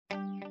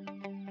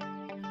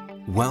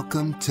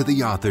Welcome to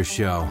The Author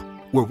Show,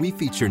 where we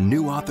feature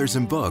new authors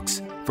and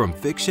books, from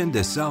fiction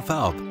to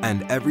self-help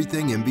and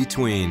everything in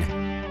between.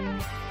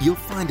 You'll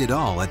find it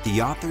all at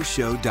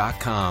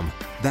theauthorshow.com.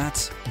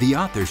 That's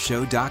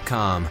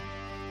theauthorshow.com.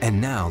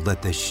 And now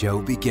let the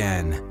show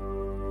begin.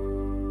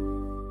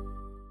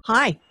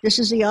 Hi, this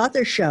is The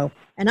Author Show,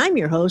 and I'm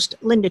your host,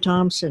 Linda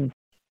Thompson.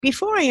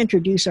 Before I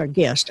introduce our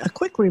guest, a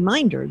quick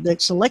reminder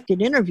that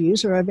selected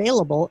interviews are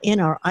available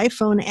in our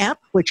iPhone app,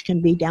 which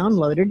can be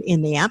downloaded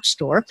in the App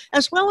Store,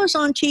 as well as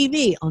on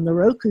TV on the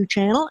Roku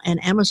channel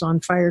and Amazon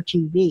Fire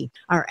TV.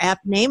 Our app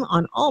name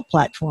on all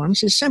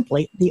platforms is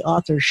simply The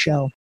Author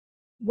Show.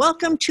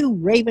 Welcome to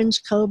Ravens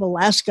Cove,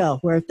 Alaska,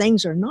 where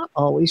things are not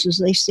always as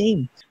they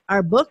seem.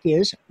 Our book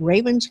is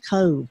Ravens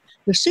Cove,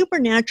 The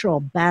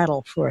Supernatural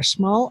Battle for a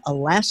Small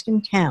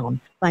Alaskan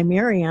Town by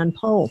Marianne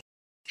Pohl.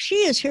 She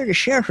is here to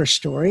share her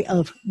story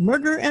of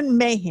murder and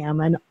mayhem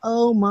and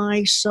oh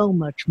my, so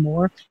much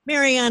more.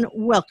 Marianne,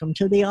 welcome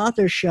to The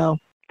Author Show.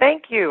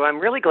 Thank you. I'm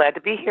really glad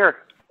to be here.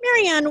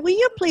 Marianne, will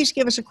you please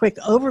give us a quick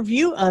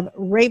overview of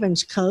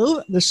Ravens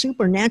Cove, the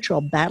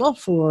supernatural battle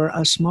for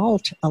a small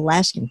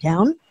Alaskan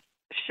town?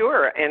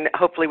 Sure, and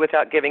hopefully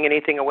without giving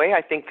anything away,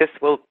 I think this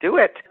will do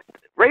it.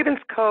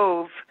 Ravens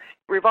Cove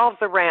revolves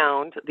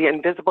around the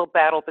invisible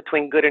battle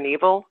between good and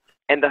evil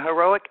and the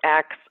heroic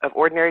acts of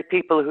ordinary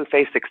people who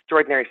face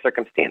extraordinary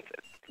circumstances.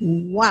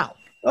 Wow.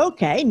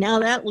 Okay, now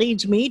that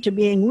leads me to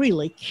being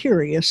really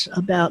curious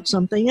about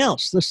something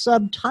else. The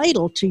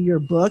subtitle to your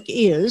book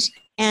is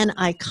An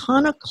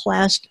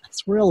Iconoclast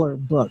Thriller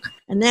book,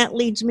 and that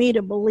leads me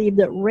to believe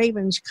that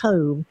Ravens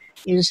Cove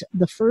is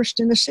the first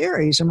in a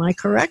series. Am I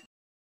correct?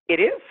 It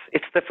is.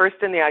 It's the first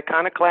in the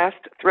Iconoclast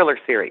Thriller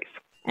series.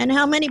 And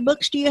how many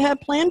books do you have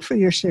planned for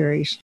your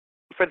series?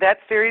 For that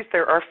series,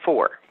 there are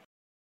 4.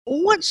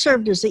 What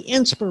served as the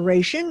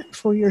inspiration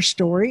for your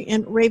story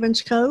in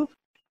Ravens Cove?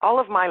 All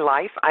of my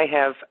life, I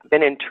have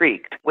been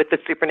intrigued with the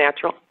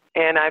supernatural,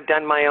 and I've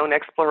done my own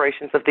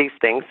explorations of these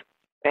things.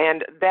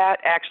 And that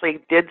actually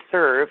did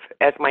serve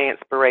as my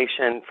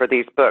inspiration for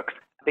these books.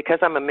 Because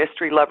I'm a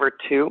mystery lover,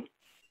 too,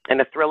 and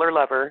a thriller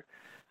lover,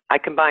 I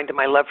combined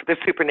my love for the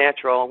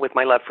supernatural with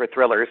my love for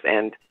thrillers,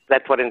 and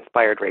that's what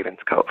inspired Ravens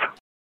Cove.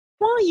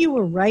 While you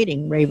were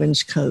writing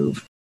Ravens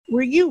Cove,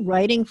 were you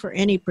writing for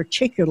any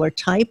particular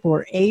type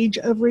or age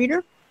of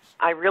reader?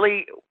 I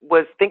really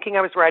was thinking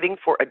I was writing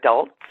for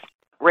adults.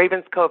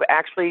 Ravens Cove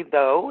actually,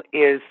 though,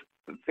 is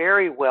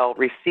very well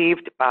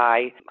received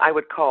by, I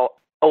would call,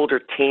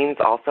 older teens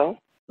also.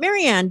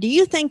 Marianne, do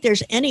you think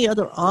there's any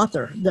other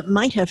author that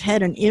might have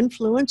had an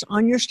influence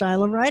on your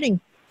style of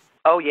writing?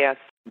 Oh, yes.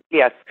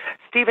 Yes.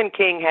 Stephen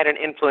King had an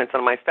influence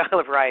on my style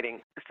of writing.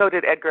 So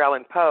did Edgar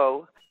Allan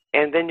Poe.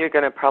 And then you're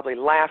going to probably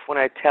laugh when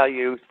I tell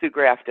you Sue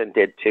Grafton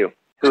did too,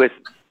 who is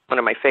one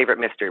of my favorite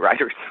mystery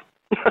writers.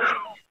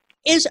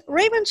 Is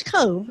Ravens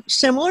Cove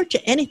similar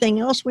to anything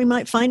else we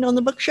might find on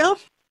the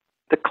bookshelf?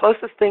 The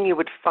closest thing you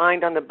would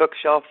find on the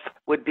bookshelf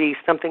would be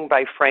something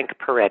by Frank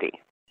Peretti,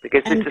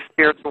 because it's a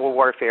spiritual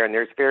warfare, and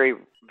there's very,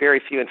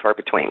 very few and far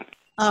between.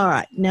 All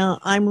right. Now,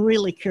 I'm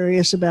really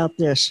curious about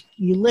this.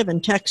 You live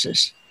in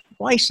Texas.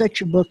 Why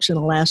set your books in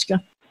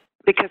Alaska?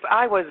 Because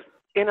I was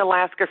in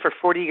Alaska for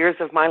 40 years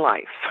of my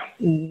life.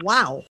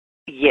 Wow.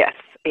 Yes,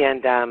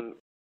 and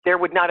there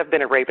would not have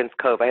been a Ravens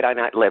Cove had I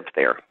not lived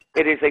there.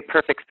 It is a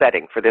perfect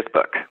setting for this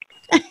book.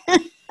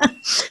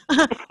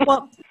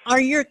 Well,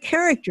 are your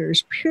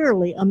characters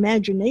purely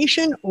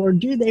imagination, or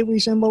do they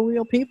resemble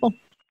real people?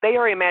 They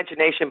are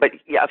imagination, but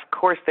yeah, of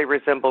course they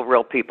resemble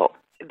real people.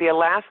 The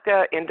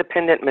Alaska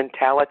independent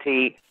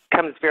mentality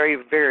comes very,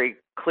 very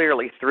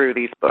clearly through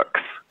these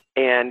books.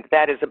 And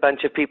that is a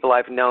bunch of people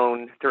I've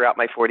known throughout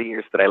my 40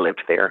 years that I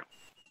lived there.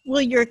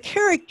 Will your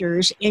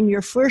characters in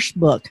your first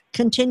book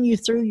continue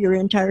through your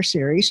entire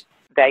series?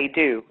 They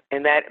do.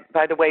 And that,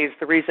 by the way, is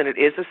the reason it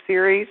is a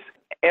series.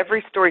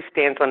 Every story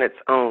stands on its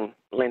own,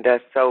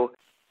 Linda. So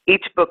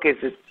each book is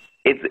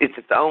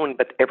its own,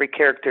 but every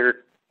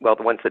character, well,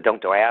 the ones that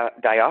don't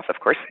die off,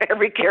 of course,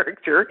 every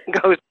character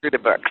goes through the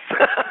books.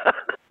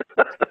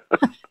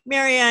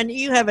 Marianne,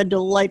 you have a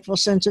delightful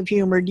sense of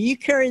humor. Do you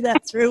carry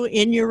that through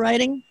in your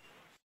writing?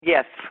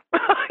 Yes,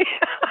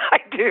 I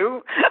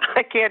do.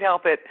 I can't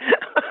help it.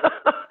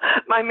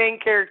 My main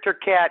character,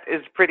 Kat,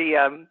 is pretty,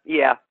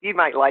 you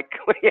might like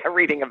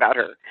reading about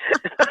her.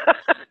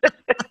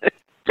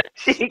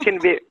 She can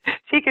be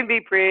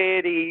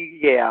pretty,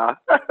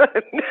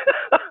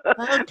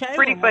 Okay,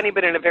 pretty funny,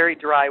 but in a very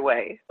dry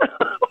way.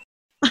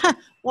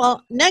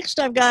 Well, next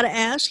I've got to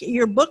ask,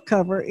 your book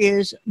cover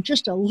is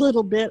just a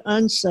little bit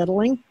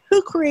unsettling.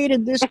 Who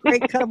created this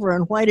great cover,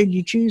 and why did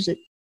you choose it?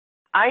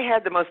 I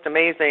had the most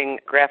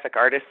amazing graphic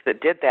artist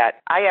that did that.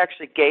 I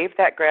actually gave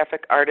that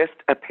graphic artist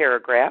a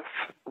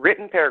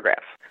written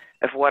paragraph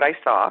of what I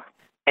saw,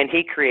 and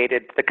he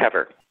created the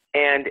cover.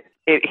 And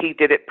he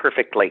did it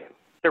perfectly.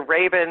 The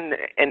raven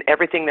and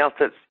everything else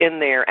that's in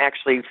there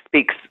actually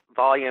speaks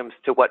volumes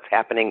to what's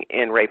happening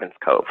in Ravens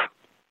Cove.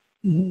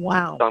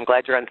 Wow. So I'm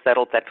glad you're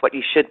unsettled. That's what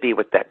you should be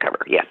with that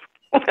cover, yes.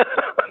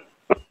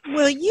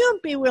 Will you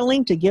be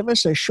willing to give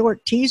us a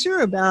short teaser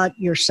about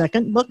your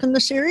second book in the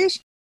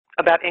series?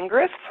 About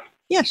Ingress?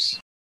 Yes.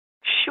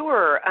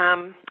 Sure.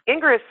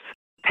 Ingress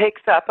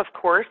takes up, of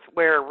course,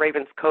 where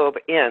Ravens Cove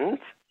ends,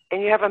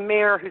 and you have a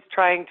mayor who's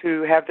trying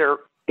to have their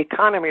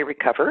economy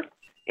recover.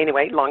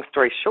 Anyway, long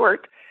story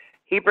short,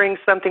 he brings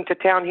something to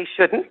town he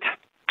shouldn't,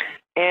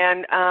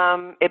 and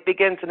it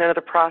begins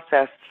another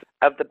process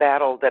of the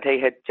battle that he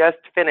had just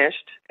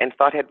finished and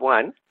thought had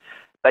won,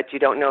 but you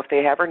don't know if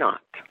they have or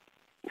not.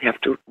 You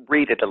have to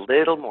read it a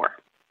little more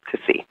to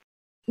see.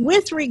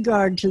 With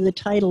regard to the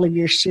title of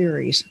your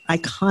series,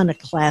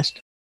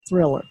 Iconoclast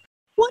Thriller,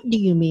 what do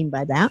you mean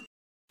by that?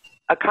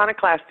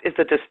 Iconoclast is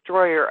a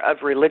destroyer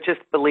of religious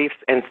beliefs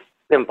and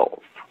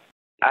symbols.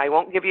 I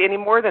won't give you any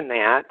more than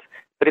that,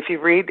 but if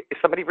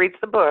somebody reads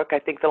the book, I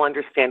think they'll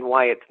understand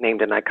why it's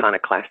named an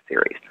Iconoclast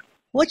series.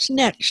 What's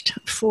next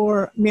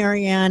for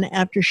Marianne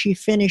after she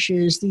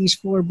finishes these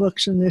 4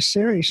 books in this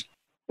series?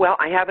 Well,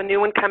 I have a new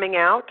one coming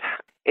out.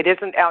 It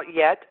isn't out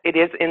yet. It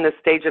is in the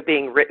stage of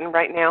being written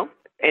right now,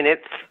 and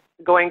it's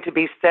going to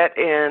be set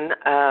in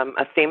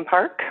a theme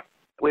park.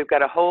 We've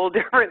got a whole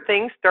different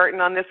thing starting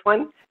on this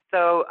one.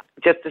 So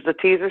just as a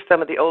teaser,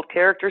 some of the old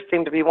characters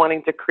seem to be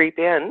wanting to creep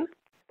in.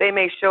 They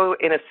may show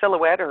in a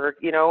silhouette or,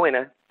 in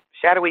a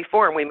shadowy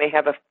form. We may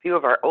have a few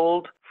of our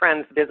old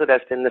friends visit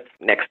us in this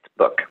next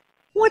book.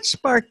 What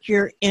sparked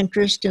your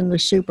interest in the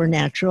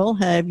supernatural?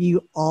 Have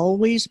you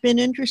always been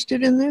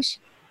interested in this?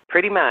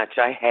 Pretty much,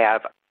 I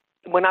have.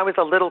 When I was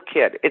a little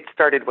kid, it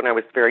started when I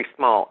was very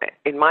small.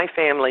 In my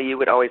family, you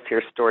would always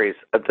hear stories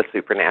of the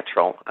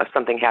supernatural, of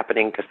something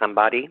happening to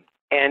somebody.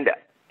 And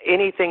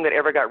anything that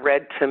ever got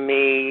read to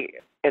me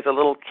as a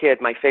little kid,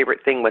 my favorite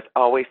thing was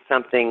always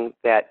something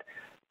that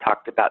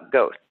talked about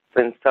ghosts.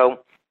 And so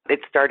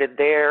it started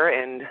there,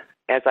 and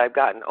as I've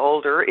gotten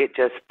older, it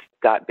just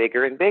got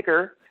bigger and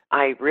bigger.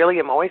 I really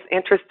am always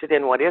interested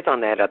in what is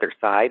on that other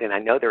side, and I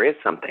know there is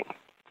something.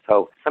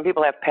 So some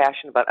people have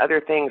passion about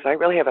other things. I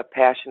really have a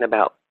passion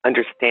about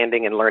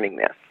understanding and learning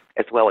this,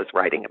 as well as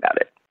writing about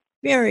it.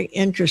 Very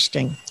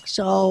interesting.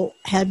 So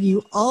have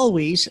you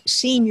always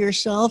seen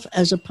yourself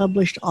as a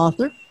published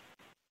author?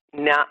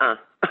 Nuh-uh.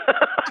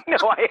 No,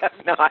 I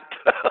have not.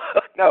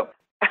 No.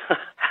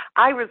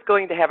 I was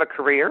going to have a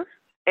career,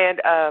 and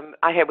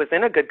I was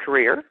in a good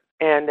career.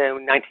 And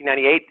in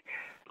 1998,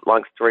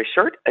 long story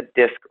short, a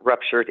disc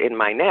ruptured in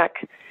my neck,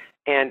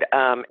 and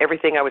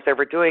everything I was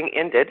ever doing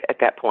ended at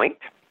that point.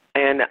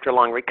 And after a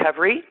long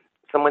recovery,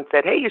 someone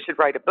said, "Hey, you should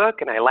write a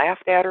book," and I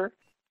laughed at her.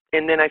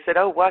 And then I said,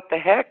 "Oh, what the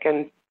heck?"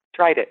 and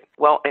tried it.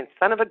 Well, and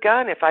son of a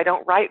gun, if I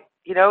don't write,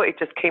 it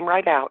just came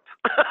right out.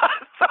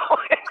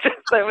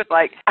 So I was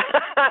like,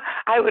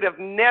 I would have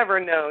never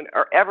known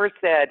or ever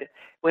said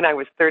when I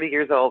was 30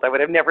 years old, I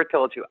would have never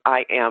told you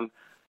I am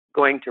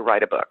going to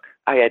write a book.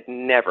 I had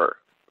never,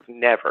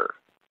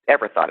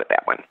 ever thought of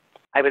that one.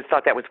 I would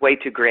thought that was way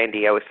too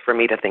grandiose for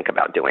me to think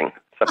about doing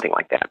something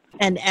like that.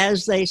 And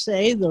as they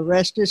say, the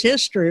rest is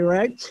history,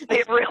 right?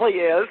 It really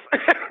is.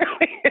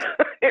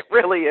 It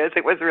really is.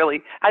 It was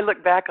really, I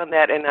look back on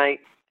that and I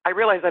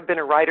realize I've been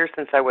a writer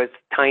since I was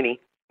tiny.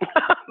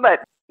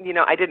 But,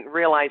 I didn't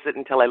realize it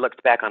until I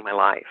looked back on my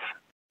life.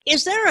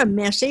 Is there a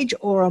message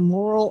or a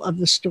moral of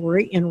the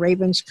story in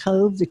Ravens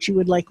Cove that you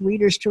would like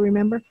readers to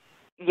remember?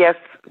 Yes,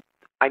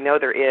 I know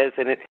there is.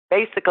 And it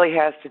basically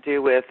has to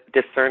do with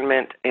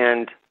discernment.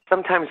 And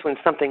sometimes when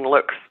something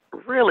looks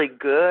really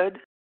good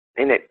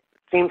and it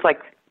seems like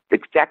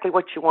exactly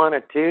what you want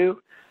to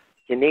do,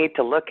 you need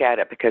to look at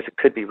it because it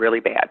could be really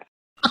bad.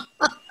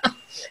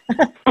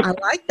 I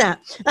like that.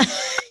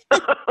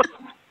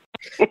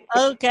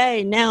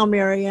 Okay, now,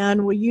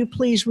 Marianne, will you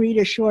please read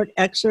a short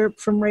excerpt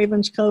from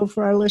Ravens Cove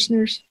for our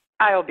listeners?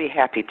 I'll be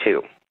happy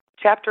to.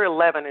 Chapter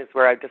 11 is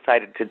where I've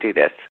decided to do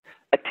this.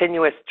 A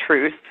Tenuous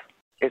Truth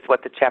is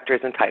what the chapter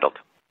is entitled.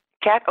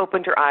 Kat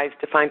opened her eyes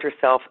to find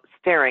herself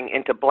staring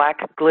into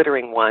black,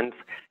 glittering ones,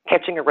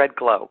 catching a red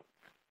glow.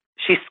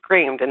 She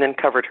screamed and then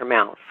covered her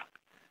mouth.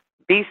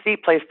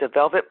 BC placed a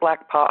velvet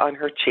black paw on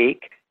her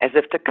cheek as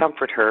if to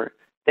comfort her,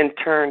 then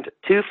turned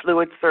 2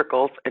 fluid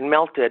circles and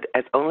melted,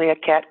 as only a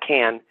cat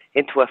can,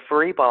 into a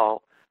furry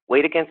ball,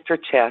 weighed against her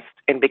chest,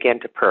 and began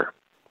to purr.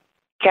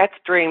 Kat's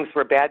dreams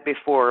were bad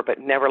before, but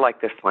never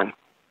like this one.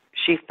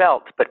 She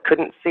felt, but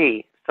couldn't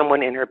see,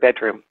 someone in her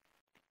bedroom,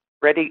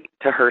 ready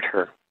to hurt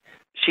her.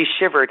 She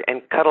shivered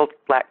and cuddled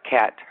Black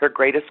Cat, her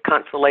greatest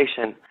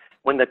consolation,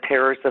 when the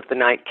terrors of the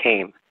night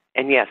came.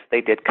 And yes, they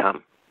did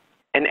come.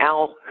 An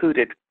owl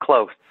hooted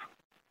close,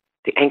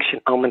 the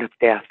ancient omen of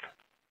death.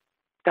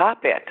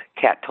 "Stop it,"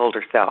 Kat told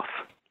herself.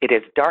 "It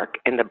is dark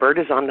and the bird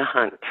is on the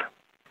hunt."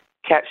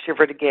 Kat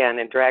shivered again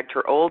and dragged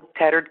her old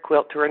tattered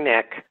quilt to her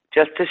neck,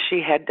 just as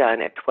she had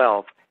done at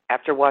 12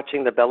 after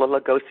watching the Bela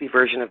Lugosi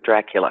version of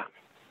Dracula.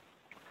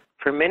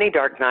 For many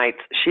dark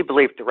nights, she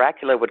believed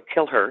Dracula would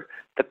kill her.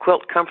 The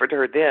quilt comforted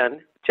her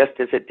then, just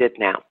as it did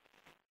now.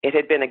 It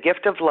had been a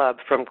gift of love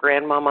from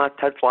Grandmama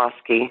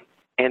Tovslosky,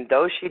 and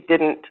though she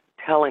didn't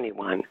tell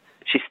anyone,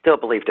 she still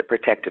believed it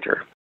protected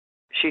her.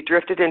 She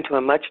drifted into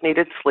a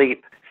much-needed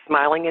sleep,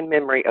 smiling in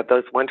memory of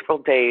those wonderful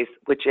days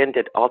which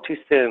ended all too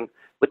soon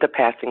with the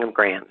passing of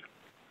Gran.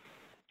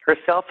 Her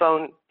cell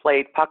phone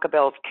played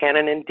Pachelbel's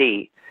Canon in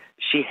D.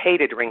 She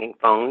hated ringing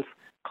phones.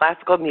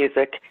 Classical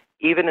music,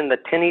 even in the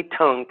tinny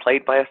tone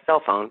played by a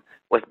cell phone,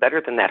 was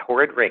better than that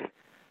horrid ring.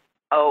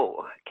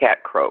 Oh,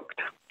 Kat croaked.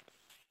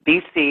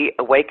 B.C.,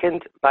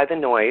 awakened by the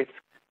noise,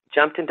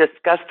 jumped in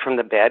disgust from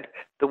the bed.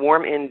 The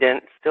warm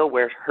indent still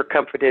where her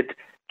comforted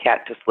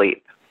Kat to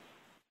sleep.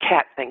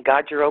 Kat, thank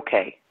God you're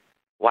okay.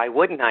 Why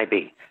wouldn't I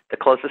be? The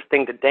closest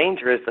thing to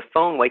danger is the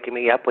phone waking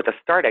me up with a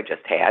start I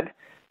just had,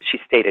 she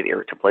stated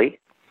irritably.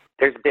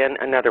 There's been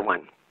another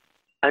one.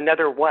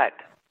 Another what?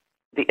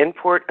 The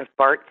import of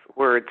Bart's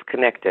words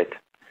connected.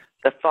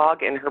 The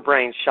fog in her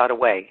brain shot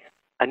away.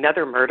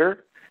 Another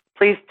murder?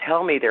 Please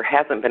tell me there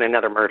hasn't been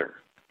another murder.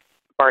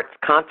 Bart's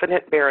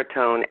confident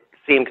baritone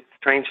seemed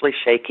strangely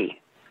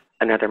shaky.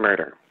 Another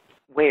murder.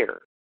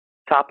 Where?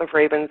 Top of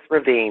Ravens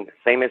Ravine,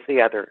 same as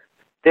the other.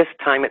 This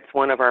time it's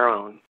one of our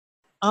own.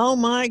 Oh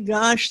my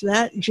gosh,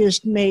 that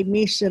just made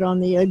me sit on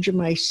the edge of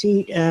my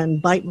seat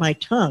and bite my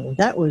tongue.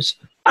 That was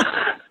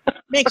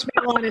makes me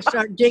want to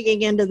start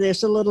digging into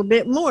this a little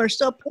bit more.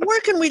 So where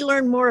can we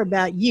learn more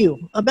about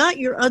you, about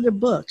your other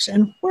books,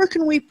 and where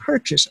can we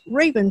purchase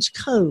Ravens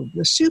Cove,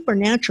 the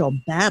supernatural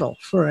battle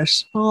for a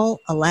small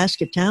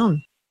Alaska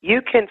town?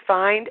 You can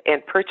find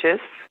and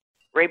purchase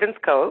Ravens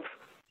Cove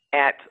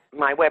at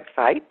my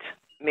website,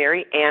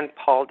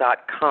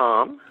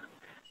 maryannpaul.com,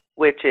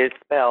 which is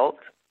spelled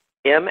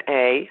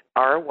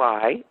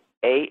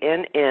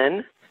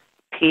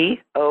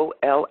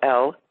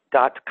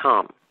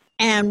MaryAnnPoll.com.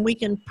 And we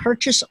can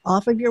purchase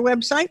off of your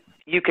website?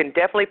 You can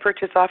definitely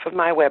purchase off of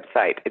my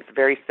website. It's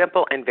very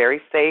simple and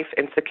very safe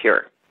and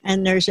secure.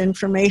 And there's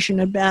information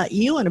about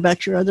you and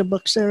about your other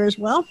books there as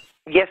well?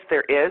 Yes,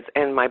 there is,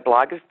 and my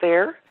blog is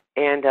there.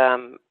 And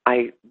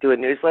I do a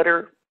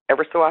newsletter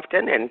ever so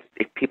often, and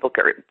if people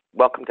are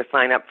welcome to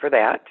sign up for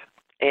that.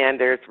 And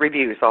there's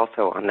reviews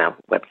also on the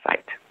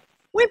website.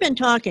 We've been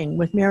talking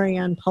with Mary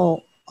Ann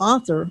Paul,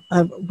 author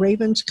of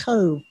Ravens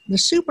Cove, the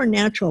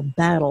supernatural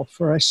battle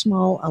for a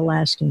small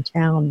Alaskan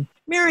town.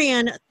 Mary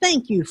Ann,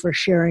 thank you for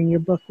sharing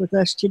your book with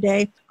us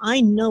today.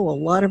 I know a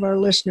lot of our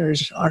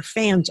listeners are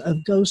fans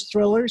of ghost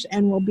thrillers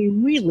and will be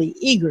really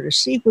eager to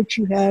see what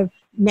you have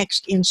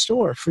next in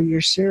store for your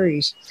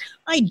series.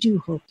 I do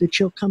hope that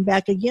you'll come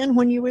back again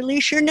when you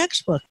release your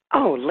next book.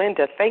 Oh,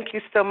 Linda, thank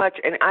you so much.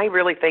 And I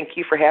really thank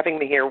you for having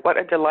me here. What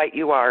a delight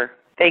you are.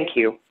 Thank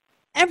you.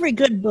 Every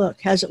good book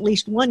has at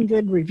least one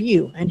good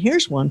review, and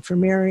here's one for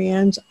Mary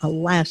Ann's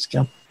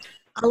Alaska.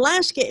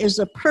 Alaska is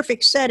the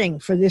perfect setting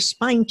for this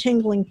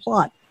spine-tingling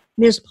plot.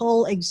 Ms.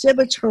 Pohl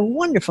exhibits her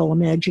wonderful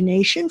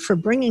imagination for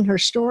bringing her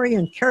story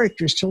and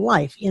characters to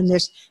life in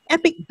this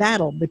epic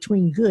battle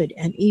between good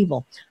and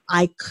evil.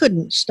 I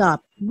couldn't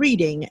stop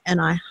reading,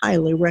 and I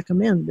highly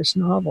recommend this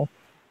novel.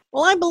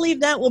 Well, I believe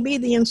that will be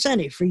the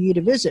incentive for you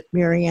to visit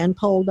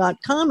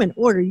maryannpaul.com and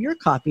order your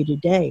copy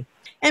today.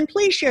 And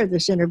please share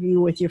this interview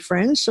with your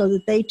friends so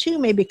that they too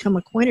may become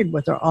acquainted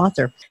with our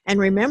author. And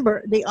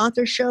remember, the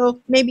Author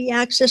Show may be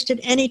accessed at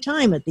any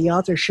time at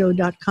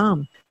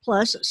theauthorshow.com.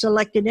 Plus,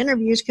 selected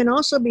interviews can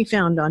also be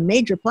found on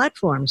major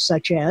platforms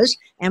such as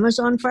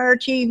Amazon Fire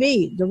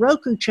TV, the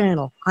Roku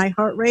channel,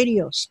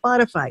 iHeartRadio,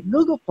 Spotify,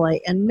 Google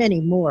Play, and many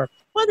more.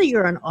 Whether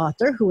you're an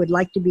author who would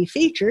like to be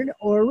featured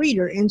or a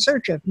reader in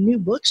search of new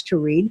books to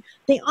read,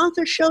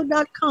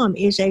 theauthorshow.com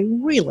is a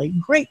really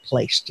great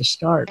place to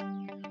start.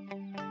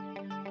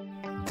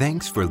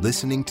 Thanks for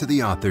listening to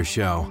The Author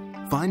Show.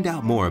 Find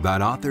out more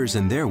about authors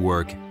and their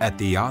work at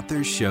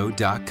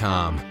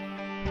theauthorshow.com.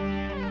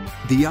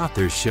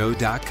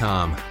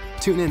 Theauthorshow.com.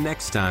 Tune in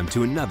next time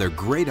to another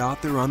great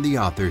author on The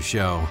Author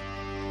Show.